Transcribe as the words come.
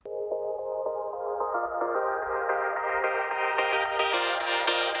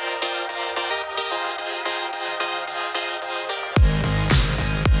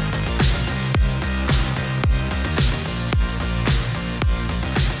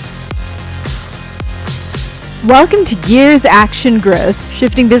Welcome to Gears Action Growth,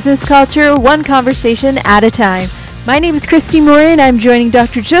 shifting business culture one conversation at a time. My name is Christy Moore, and I'm joining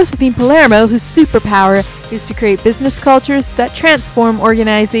Dr. Josephine Palermo, whose superpower is to create business cultures that transform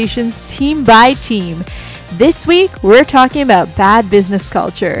organizations team by team. This week, we're talking about bad business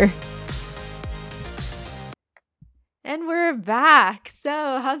culture. And we're back.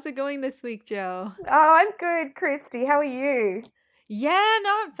 So, how's it going this week, Joe? Oh, I'm good, Christy. How are you? Yeah,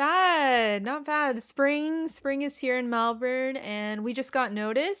 not bad. Not bad. Spring is here in Melbourne, and we just got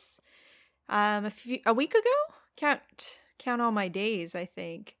notice a week ago. Count all my days, I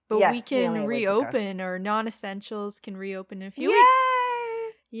think. But we Yes, nearly can a week ago. reopen, or non-essentials can reopen in a few weeks.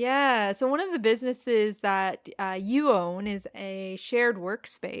 Yay! Yeah, so one of the businesses that you own is a shared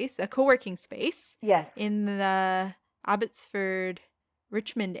workspace, a co-working space Yes. in the Abbotsford,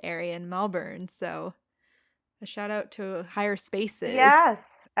 Richmond area in Melbourne. So a shout out to Higher Spaces.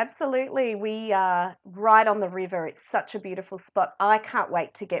 Yes, absolutely. We are right on the river. It's such a beautiful spot. I can't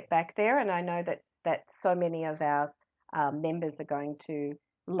wait to get back there, and I know that so many of our members are going to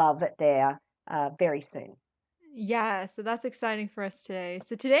love it there very soon. Yeah, so that's exciting for us today.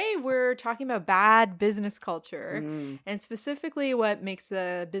 So today we're talking about bad business culture, Mm. and specifically what makes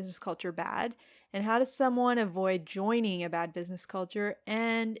a business culture bad, and how does someone avoid joining a bad business culture,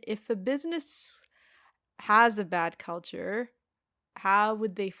 and if a business has a bad culture, how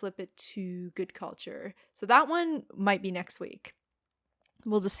would they flip it to good culture? So that one might be next week.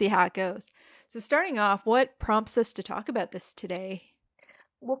 We'll just see how it goes. So starting off, what prompts us to talk about this today?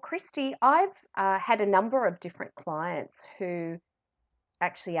 Well, Christy, I've had a number of different clients who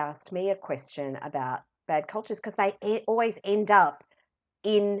actually asked me a question about bad cultures because always end up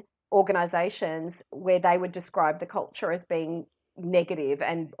in organizations where they would describe the culture as being negative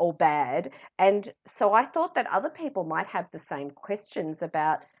and or bad. And so I thought that other people might have the same questions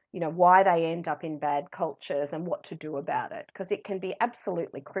about, why they end up in bad cultures and what to do about it, because it can be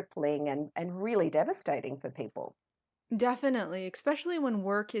absolutely crippling and really devastating for people. Definitely, especially when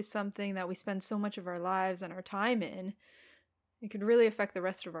work is something that we spend so much of our lives and our time in. It could really affect the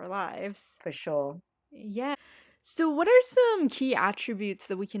rest of our lives. For sure. Yeah. So, what are some key attributes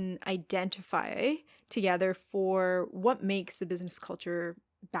that we can identify together for what makes a business culture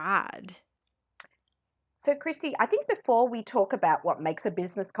bad? So, Christy, I think before we talk about what makes a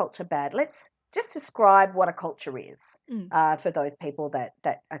business culture bad, let's just describe what a culture is Mm. for those people that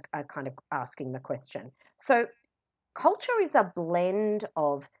are kind of asking the question. So, culture is a blend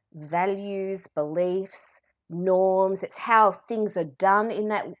of values, beliefs, norms. It's how things are done in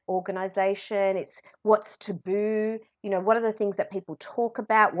that organization. It's what's taboo. What are the things that people talk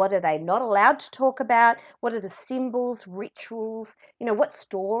about? What are they not allowed to talk about? What are the symbols, rituals? What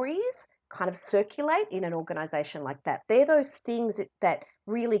stories kind of circulate in an organization like that? They're those things that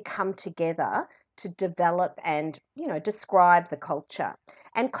really come together to develop and, describe the culture.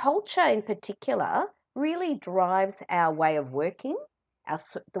 And culture in particular really drives our way of working,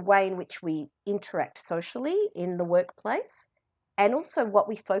 the way in which we interact socially in the workplace, and also what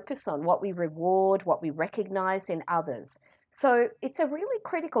we focus on, what we reward, what we recognize in others. So it's a really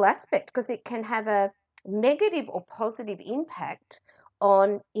critical aspect because it can have a negative or positive impact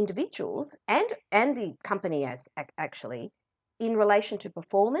on individuals and the company as actually in relation to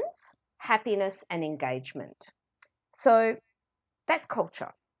performance, happiness, and engagement. So that's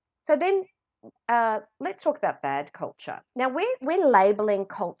culture. So then let's talk about bad culture. Now, we're labeling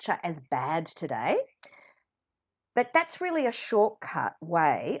culture as bad today, but that's really a shortcut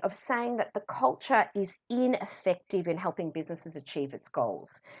way of saying that the culture is ineffective in helping businesses achieve its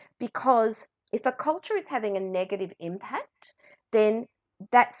goals. Because if a culture is having a negative impact, then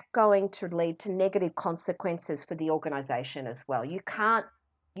that's going to lead to negative consequences for the organization as well. You can't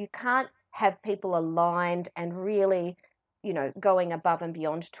have people aligned and really, going above and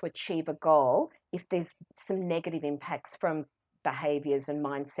beyond to achieve a goal if there's some negative impacts from behaviors and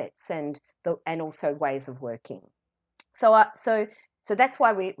mindsets and also ways of working. So that's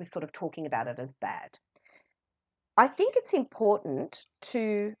why we're sort of talking about it as bad. I think it's important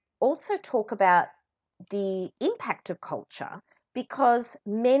to also talk about the impact of culture because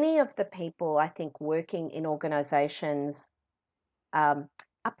many of the people I think working in organizations um,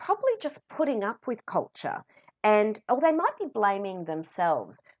 are probably just putting up with culture or they might be blaming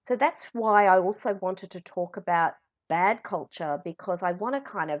themselves. So that's why I also wanted to talk about bad culture because I want to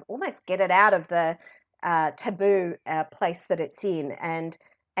kind of almost get it out of the taboo place that it's in and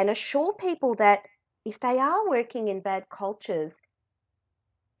assure people that if they are working in bad cultures,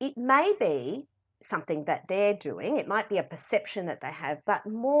 it may be something that they're doing. It might be a perception that they have, but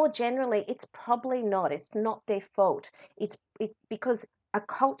more generally, it's probably not. It's not their fault. It's because a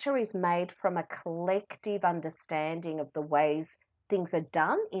culture is made from a collective understanding of the ways things are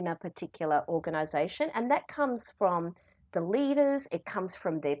done in a particular organization. And that comes from the leaders, it comes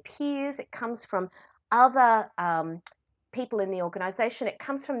from their peers, it comes from other people in the organization, it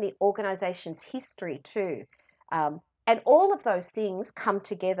comes from the organization's history too. And all of those things come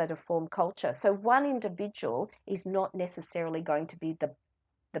together to form culture. So one individual is not necessarily going to be the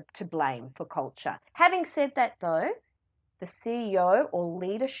to blame for culture. Having said that, though, the CEO or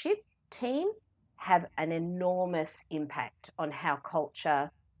leadership team have an enormous impact on how culture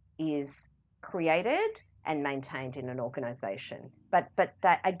is created and maintained in an organization. But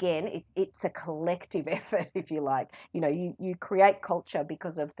that again, it's a collective effort, if you like. You create culture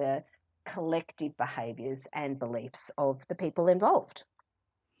because of the collective behaviors and beliefs of the people involved.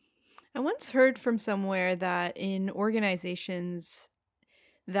 I once heard from somewhere that in organizations,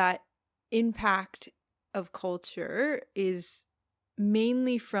 that impact of culture is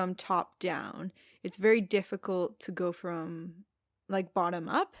mainly from top down. It's very difficult to go from like bottom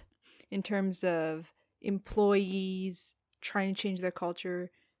up in terms of employees trying to change their culture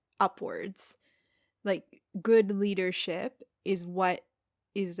upwards. Like good leadership is what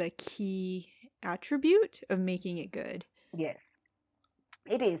is a key attribute of making it good. Yes.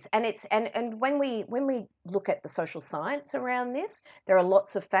 It is, and it's and when we look at the social science around this, there are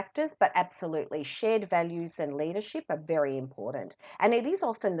lots of factors, but absolutely shared values and leadership are very important. And it is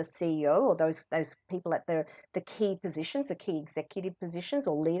often the CEO or those people at the key positions, the key executive positions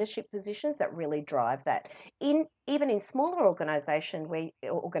or leadership positions that really drive that. In even in smaller organizations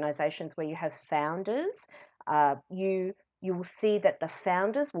where you have founders, you will see that the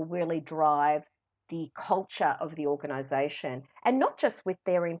founders will really drive the culture of the organization, and not just with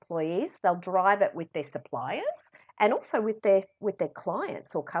their employees. They'll drive it with their suppliers and also with their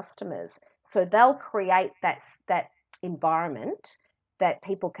clients or customers. So they'll create that environment that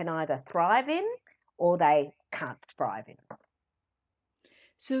people can either thrive in or they can't thrive in.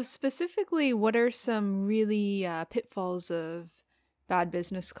 So, specifically, what are some really pitfalls of bad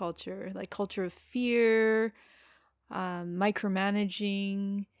business culture, like culture of fear,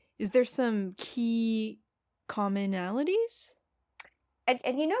 micromanaging? Is there some key commonalities?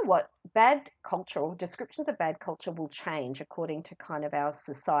 And you know what? Bad culture or descriptions of bad culture will change according to kind of our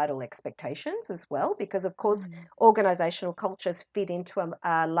societal expectations as well, because of course Mm. organizational cultures fit into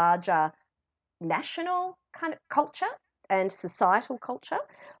a larger national kind of culture and societal culture.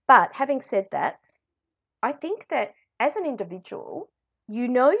 But having said that, I think that as an individual,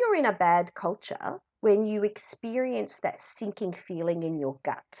 you're in a bad culture when you experience that sinking feeling in your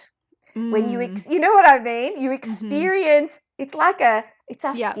gut. When Mm. you know what I mean? You Mm-hmm. experience, it's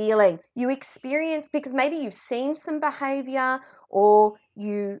a Yeah. feeling. You experience because maybe you've seen some behavior, or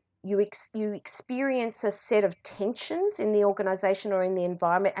you experience a set of tensions in the organization or in the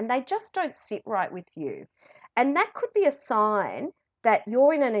environment, and they just don't sit right with you. And that could be a sign that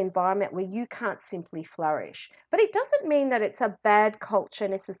you're in an environment where you can't simply flourish. But it doesn't mean that it's a bad culture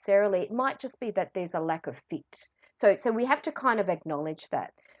necessarily. It might just be that there's a lack of fit. So we have to kind of acknowledge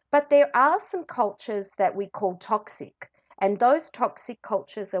that. But there are some cultures that we call toxic. And those toxic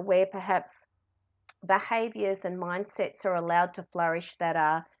cultures are where perhaps behaviors and mindsets are allowed to flourish that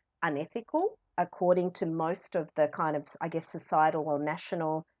are unethical according to most of the kind of, I guess, societal or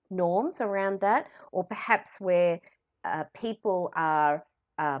national norms around that, or perhaps where people are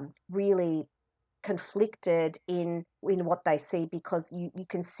really conflicted in what they see, because you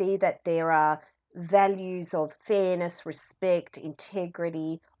can see that there are values of fairness, respect,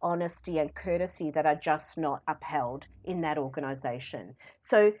 integrity, honesty, and courtesy that are just not upheld in that organization.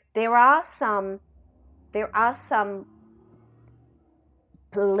 So there are some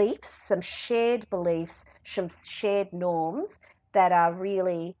beliefs, some shared beliefs, some shared norms that are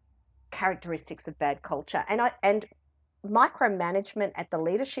really characteristics of bad culture. And micromanagement at the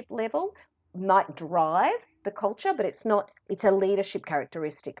leadership level might drive the culture, but it's a leadership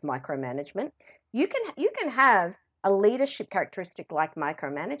characteristic, micromanagement. You can have a leadership characteristic like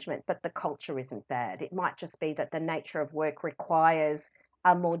micromanagement, but the culture isn't bad. It might just be that the nature of work requires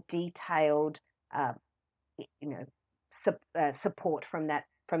a more detailed uh, you know support from that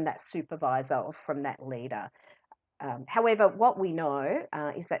supervisor or from that leader. However, what we know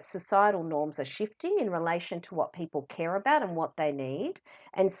is that societal norms are shifting in relation to what people care about and what they need.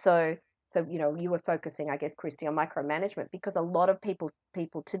 And so you were focusing, I guess, Christy, on micromanagement because a lot of people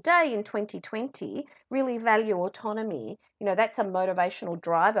today in 2020 really value autonomy. That's a motivational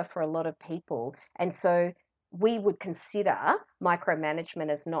driver for a lot of people. And so we would consider micromanagement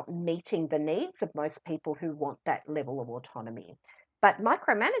as not meeting the needs of most people who want that level of autonomy. But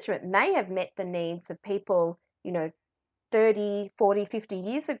micromanagement may have met the needs of people, you know, 30, 40, 50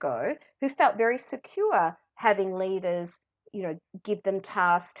 years ago who felt very secure having leaders, give them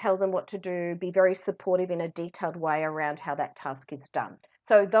tasks, tell them what to do, be very supportive in a detailed way around how that task is done.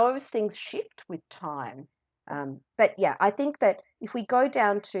 So those things shift with time. But yeah, I think that if we go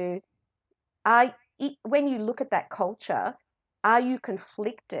down to, when you look at that culture, are you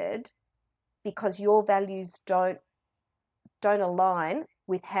conflicted because your values don't align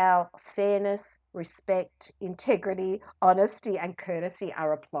with how fairness, respect, integrity, honesty, and courtesy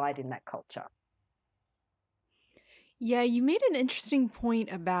are applied in that culture? Yeah, you made an interesting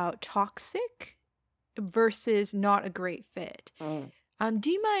point about toxic versus not a great fit. Mm.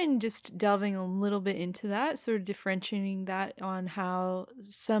 Do you mind just delving a little bit into that, sort of differentiating that on how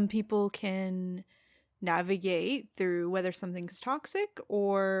some people can navigate through whether something's toxic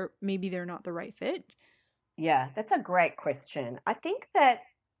or maybe they're not the right fit? Yeah, that's a great question. I think that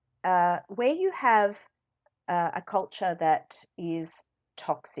where you have a culture that is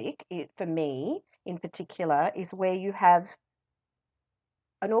toxic, for me in particular, is where you have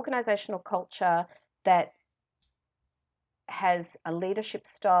an organizational culture that has a leadership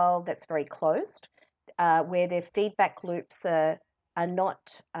style that's very closed, where their feedback loops are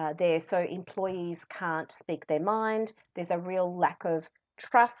not there, so employees can't speak their mind. There's a real lack of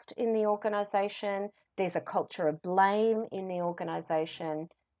trust in the organization. There's a culture of blame in the organization.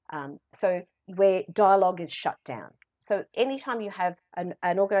 So where dialogue is shut down. So anytime you have an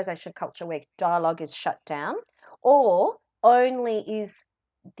organization culture where dialogue is shut down, or only is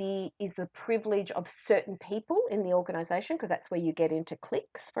the privilege of certain people in the organization, because that's where you get into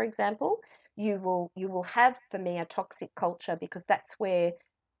cliques, for example. You will have, for me, a toxic culture, because that's where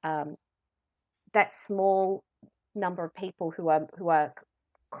um, that small number of people who are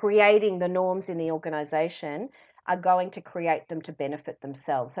creating the norms in the organization are going to create them to benefit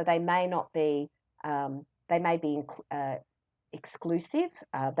themselves. So they may not be exclusive.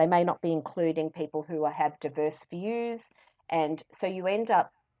 They may not be including people who have diverse views, and so you end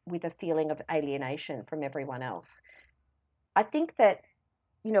up with a feeling of alienation from everyone else. I think that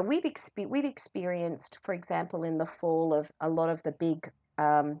we've experienced, for example, in the fall of a lot of the big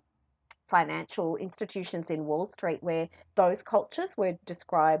financial institutions in Wall Street, where those cultures were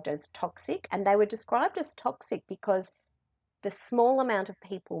described as toxic, and they were described as toxic because the small amount of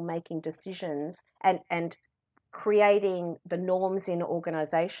people making decisions and creating the norms in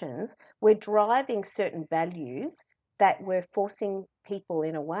organizations were driving certain values that were forcing people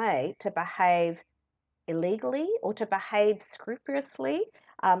in a way to behave illegally or to behave scrupulously,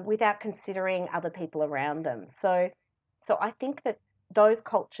 without considering other people around them. So I think that those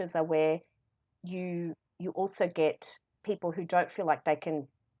cultures are where you also get people who don't feel like they can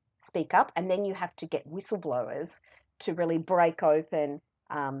speak up, and then you have to get whistleblowers to really break open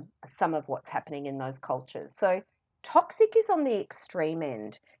some of what's happening in those cultures. So toxic is on the extreme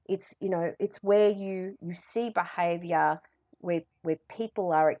end. It's where you see behavior where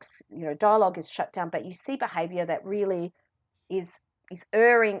people are dialogue is shut down, but you see behavior that really is is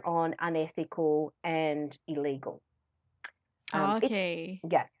erring on unethical and illegal. It's Okay.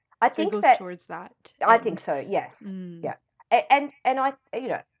 Yeah. I So it think goes that towards that I think end. so. Yes. Mm. Yeah. And I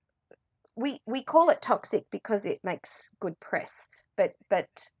we call it toxic because it makes good press, but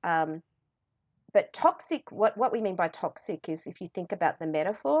toxic, what we mean by toxic is, if you think about the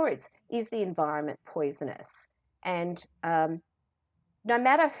metaphor, is the environment poisonous? And no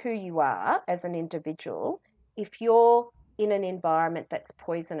matter who you are as an individual, if you're in an environment that's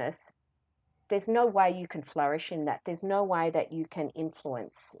poisonous, there's no way you can flourish in that. There's no way that you can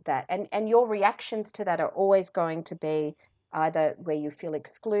influence that. And your reactions to that are always going to be either where you feel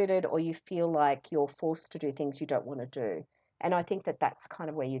excluded, or you feel like you're forced to do things you don't want to do. And I think that that's kind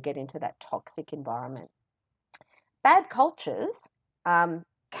of where you get into that toxic environment. Bad cultures can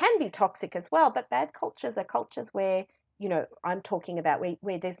be toxic as well, but bad cultures are cultures where, I'm talking about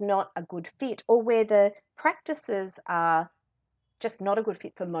where there's not a good fit, or where the practices are just not a good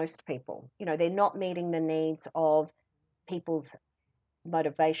fit for most people. They're not meeting the needs of people's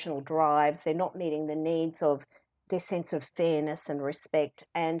motivational drives. They're not meeting the needs of their sense of fairness and respect.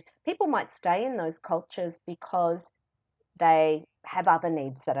 And people might stay in those cultures because they have other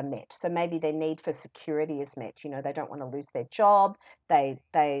needs that are met. So maybe their need for security is met. They don't want to lose their job. They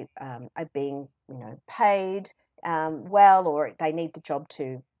are being paid well, or they need the job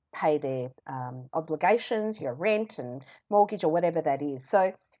to pay their obligations, your rent and mortgage, or whatever that is.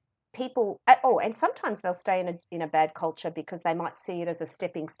 So and sometimes they'll stay in a bad culture because they might see it as a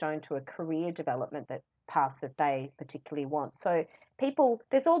stepping stone to a career development that path that they particularly want. So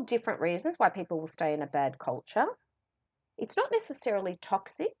there's all different reasons why people will stay in a bad culture. It's not necessarily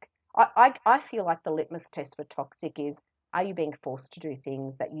toxic. I feel like the litmus test for toxic is, Are you being forced to do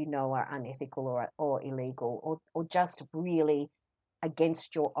things that you know are unethical or illegal, or just really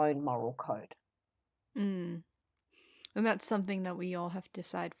against your own moral code? Mm. And that's something that we all have to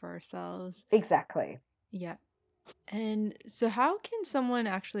decide for ourselves. Exactly. Yeah. And so, how can someone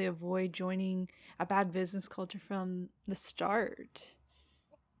actually avoid joining a bad business culture from the start?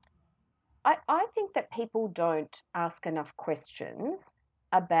 I think that people don't ask enough questions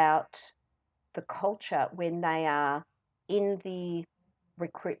about the culture when they are in the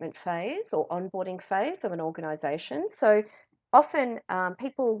recruitment phase or onboarding phase of an organization. So often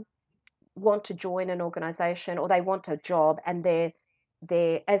people want to join an organization, or they want a job, and they're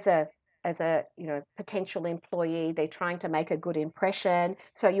as a potential employee, they're trying to make a good impression.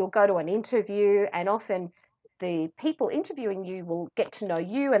 So you'll go to an interview, and often the people interviewing you will get to know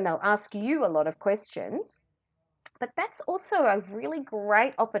you, and they'll ask you a lot of questions. But that's also a really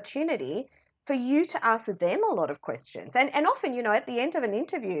great opportunity for you to ask them a lot of questions. And often, at the end of an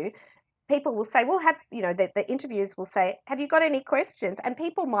interview, people will say, well, the interviewers will say, have you got any questions? And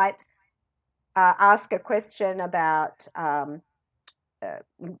people might ask a question about uh,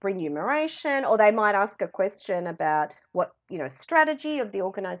 remuneration, or they might ask a question about what, strategy of the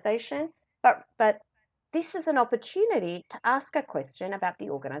organization. But this is an opportunity to ask a question about the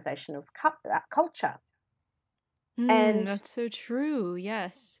organization's culture. Mm, And that's so true.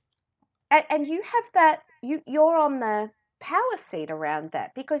 Yes. and you have that, you're on the power seat around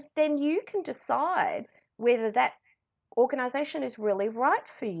that, because then you can decide whether that organization is really right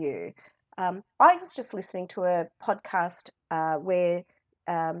for you. I was just listening to a podcast where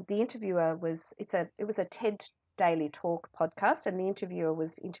the interviewer it was a TED Daily Talk podcast, and the interviewer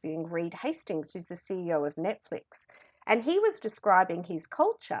was interviewing Reed Hastings, who's the CEO of Netflix, and he was describing his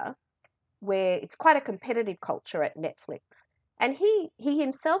culture, where it's quite a competitive culture at Netflix. And he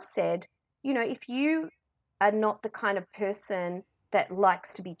himself said, if you are not the kind of person that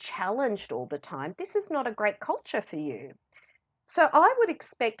likes to be challenged all the time, this is not a great culture for you. So I would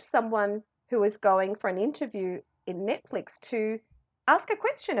expect someone who is going for an interview in Netflix to ask a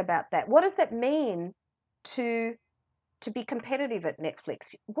question about that. What does it mean to be competitive at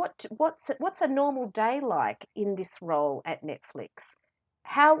Netflix? What's a normal day like in this role at Netflix?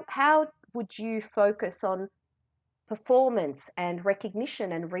 How would you focus on performance and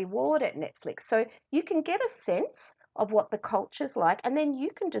recognition and reward at Netflix? So you can get a sense of what the culture's like, and then you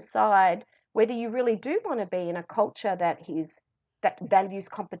can decide whether you really do want to be in a culture that values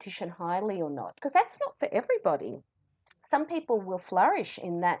competition highly or not, because that's not for everybody. Some people will flourish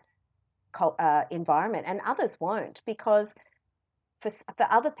in that environment, and others won't, because for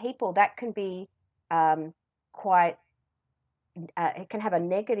other people that can be um, quite it can have a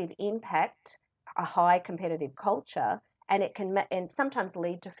negative impact, a high competitive culture, and it can and sometimes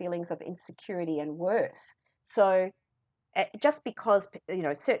lead to feelings of insecurity and worth. So just because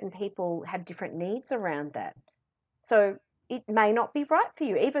certain people have different needs around that, so it may not be right for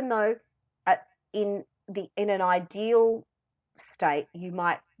you, even though uh, in an ideal state you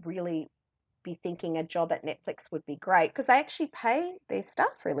might really be thinking a job at Netflix would be great, because they actually pay their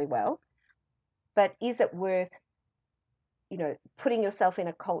staff really well. But is it worth putting yourself in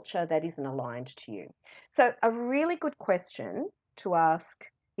a culture that isn't aligned to you? So a really good question to ask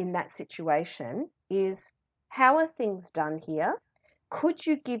in that situation is, how are things done here? Could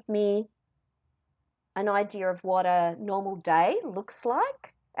you give me an idea of what a normal day looks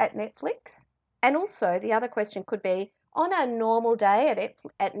like at Netflix? And also the other question could be, on a normal day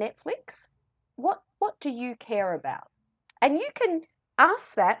at Netflix, what do you care about? And you can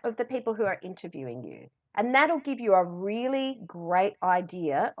ask that of the people who are interviewing you. And that'll give you a really great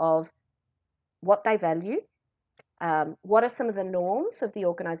idea of what they value, what are some of the norms of the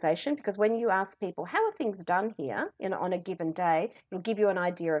organization. Because when you ask people, how are things done here on a given day, it'll give you an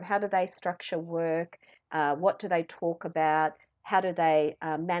idea of how do they structure work, what do they talk about, how do they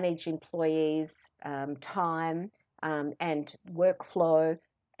manage employees' time and workflow,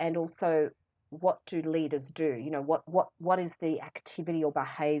 and also what do leaders do? What is the activity or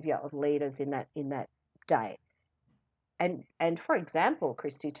behavior of leaders in that day? And for example,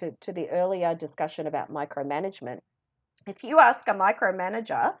 Christy, to the earlier discussion about micromanagement, if you ask a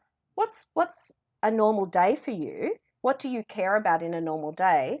micromanager, what's a normal day for you? What do you care about in a normal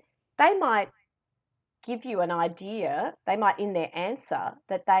day? They might give you an idea. They might, in their answer,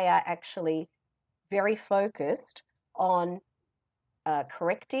 that they are actually very focused on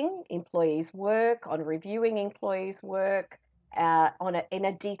correcting employees' work, on reviewing employees' work, in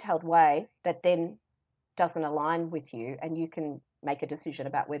a detailed way that then doesn't align with you, and you can make a decision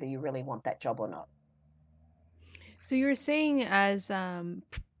about whether you really want that job or not. So you're saying, as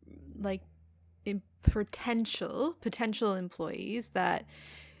like potential employees that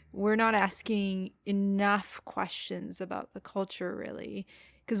we're not asking enough questions about the culture, really,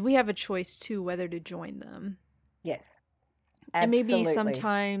 because we have a choice too whether to join them. Yes, And maybe absolutely.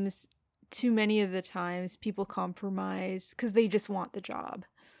 sometimes, too many of the times, people compromise because they just want the job.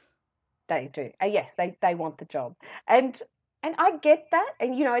 They do. Yes, they want the job. And I get that.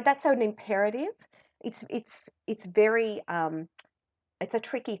 And that's an imperative. It's very it's a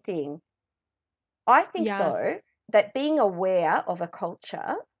tricky thing. I think Yeah. though that being aware of a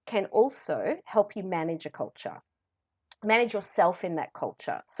culture can also help you manage a culture. Manage yourself in that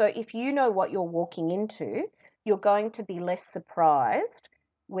culture. So if you know what you're walking into, you're going to be less surprised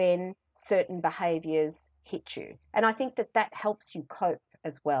when certain behaviors hit you. And I think that that helps you cope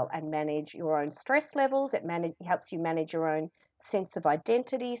as well and manage your own stress levels. It helps you manage your own sense of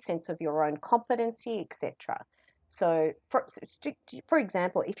identity, sense of your own competency, etc. So, for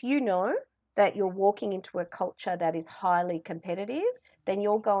example, if you know that you're walking into a culture that is highly competitive, then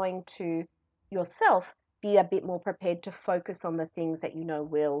you're going to yourself be a bit more prepared to focus on the things that you know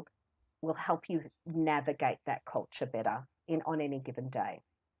will help you navigate that culture better in on any given day.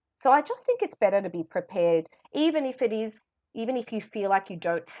 So I just think it's better to be prepared, even if you feel like you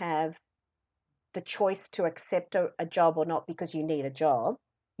don't have the choice to accept a job or not because you need a job,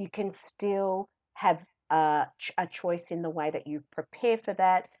 you can still have a choice in the way that you prepare for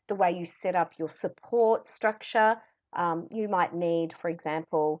that, the way you set up your support structure. You might need, for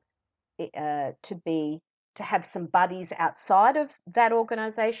example, to be to have some buddies outside of that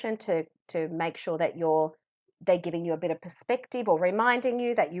organization to make sure that they're giving you a bit of perspective or reminding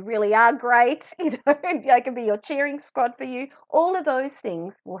you that you really are great, and they can be your cheering squad for you. All of those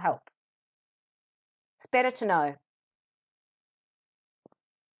things will help. It's better to know.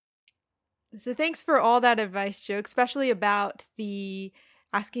 So thanks for all that advice, Joe, especially about the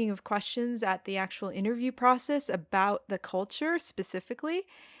asking of questions at the actual interview process about the culture specifically.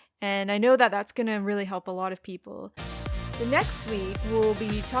 And I know that that's going to really help a lot of people. The next week, we'll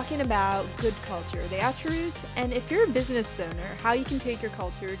be talking about good culture, the attributes, and if you're a business owner, how you can take your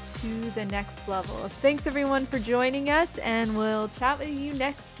culture to the next level. Thanks everyone for joining us, and we'll chat with you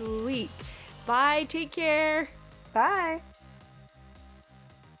next week. Bye, take care. Bye.